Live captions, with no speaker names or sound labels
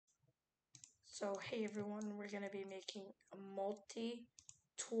So hey everyone, we're going to be making a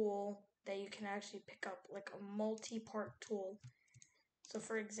multi-tool that you can actually pick up, like a multi-part tool. So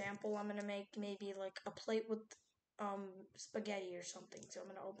for example, I'm going to make maybe like a plate with spaghetti or something. So I'm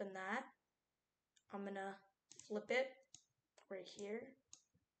going to open that. I'm going to flip it right here.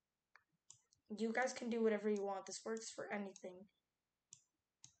 You guys can do whatever you want. This works for anything.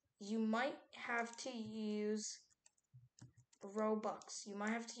 You might have to use Robux. You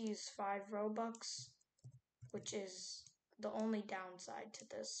might have to use 5 Robux, which is the only downside to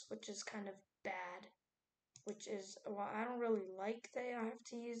this, which is kind of bad. Which is, well, I don't really like that I have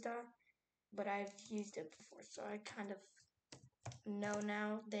to use that, but I've used it before, so I kind of know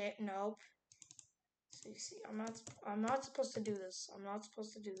now that nope. So you see, I'm not supposed to do this. I'm not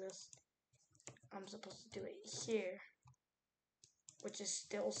supposed to do this. I'm supposed to do it here, which is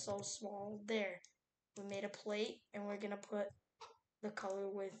still so small. There, we made a plate, and we're gonna put the color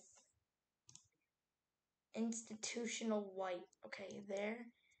with institutional white. Okay, there.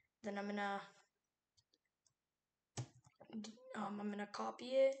 Then I'm gonna copy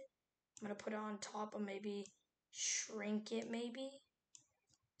it. I'm gonna put it on top and maybe shrink it. Maybe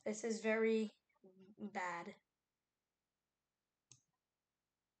this is very bad.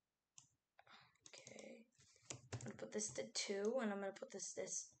 Okay, I'm gonna put this to 2, and I'm gonna put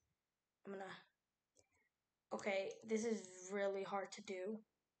this. I'm gonna. Okay, this is really hard to do.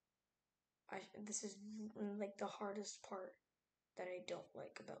 This is like the hardest part that I don't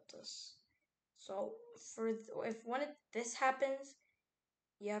like about this. So when this happens,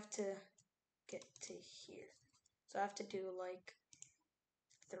 you have to get to here. So I have to do like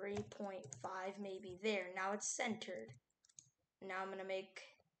 3.5 maybe there. Now it's centered. Now I'm gonna make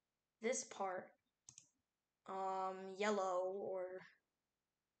this part yellow or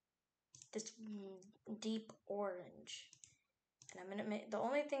this deep orange. And I'm gonna make, the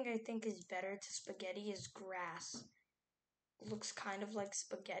only thing I think is better to spaghetti is grass. It looks kind of like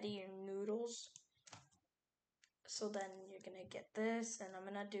spaghetti or noodles. So then you're gonna get this, and I'm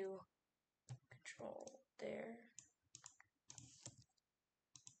gonna do control there.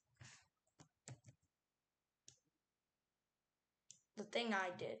 The thing I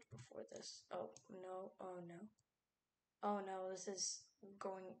did before this. Oh no, oh no. Oh no, this is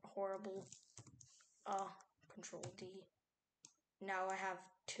going horrible. Control D. Now I have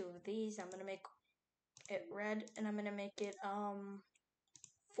 2 of these. I'm gonna make it red, and I'm gonna make it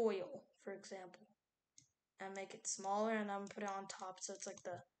foil, for example. And make it smaller, and I'm gonna put it on top so it's like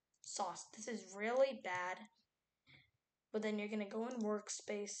the sauce. This is really bad. But then you're gonna go in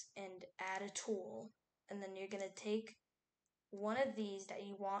workspace and add a tool, and then you're gonna take one of these that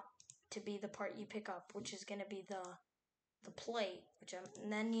you want to be the part you pick up, which is gonna be the plate,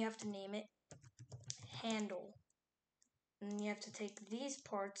 and then you have to name it handle. And then you have to take these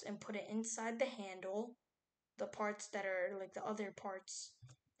parts and put it inside the handle, the parts that are like the other parts.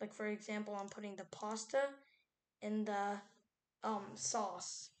 Like for example, I'm putting the pasta in the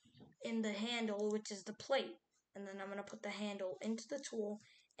sauce in the handle, which is the plate. And then I'm gonna put the handle into the tool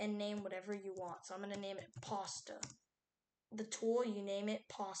and name whatever you want. So I'm gonna name it pasta. The tool, you name it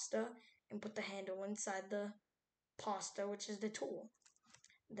pasta and put the handle inside the pasta, which is the tool.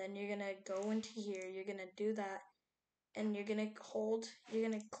 Then you're gonna go into here, you're gonna do that, and you're gonna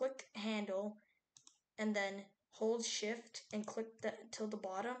click handle, and then hold shift and click till the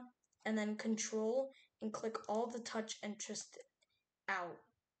bottom, and then control and click all the touch interest out.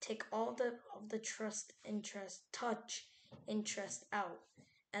 Take all the touch interest out.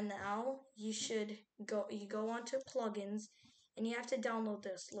 And now you go onto plugins, and you have to download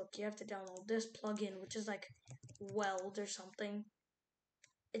this. Look, you have to download this plugin, which is like Weld or something.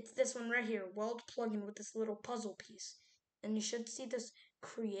 It's this one right here, Weld plugin with this little puzzle piece. And you should see this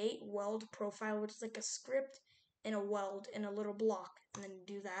create weld profile, which is like a script and a weld in a little block. And then you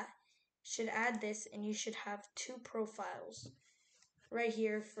do that. Should add this, and you should have 2 profiles right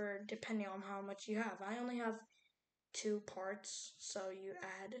here for depending on how much you have. I only have 2 parts, so you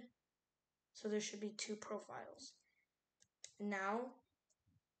add. So there should be 2 profiles. Now,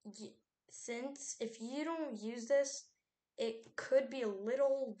 since if you don't use this, it could be a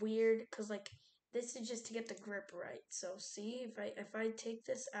little weird because like this is just to get the grip right. So see, if I take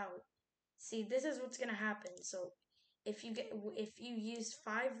this out, see, this is what's gonna happen. So if you use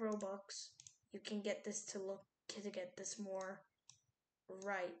 5 Robux, you can get this to get this more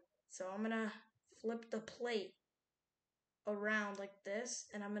right. So I'm gonna flip the plate around like this,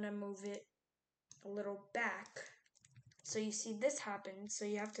 and I'm gonna move it a little back. So you see this happen, so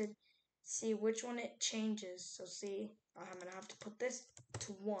you have to see which one it changes. So see, I'm gonna have to put this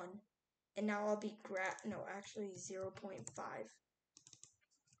to 1, and now I'll be actually 0.5.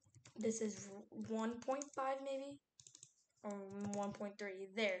 This is 1.5 maybe, or 1.3.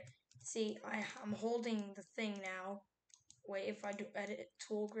 There. See, I'm holding the thing now. Wait, if I do edit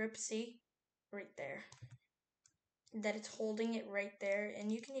tool grip, see? Right there. That it's holding it right there.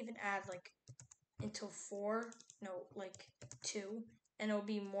 And you can even add like until 4. No, like 2. And it'll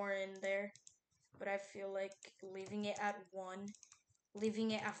be more in there. But I feel like leaving it at 1.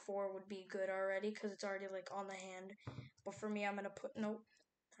 Leaving it at 4 would be good already because it's already like on the hand. But for me, I'm going to put, nope,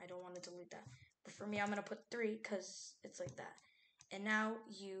 I don't want to delete that. But for me, I'm going to put 3 because it's like that. And now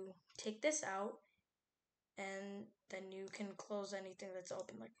you take this out and then you can close anything that's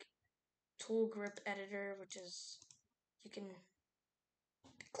open, like tool grip editor, which is, you can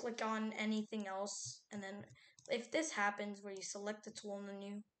click on anything else. And then if this happens where you select the tool and then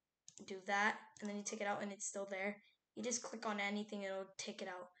you do that and then you take it out and it's still there, you just click on anything, it'll take it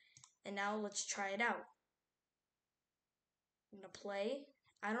out. And now let's try it out. I'm gonna play.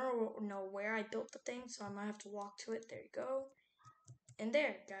 I don't know where I built the thing, so I might have to walk to it. There you go. And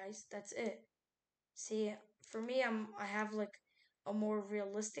there, guys, that's it. See, for me, I have like a more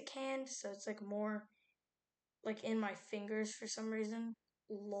realistic hand, so it's like more like in my fingers for some reason.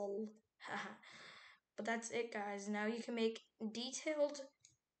 Lol. But that's it, guys. Now you can make detailed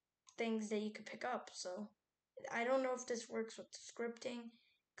things that you could pick up. So I don't know if this works with scripting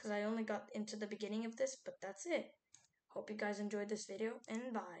because I only got into the beginning of this, but that's it. Hope you guys enjoyed this video,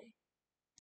 and bye.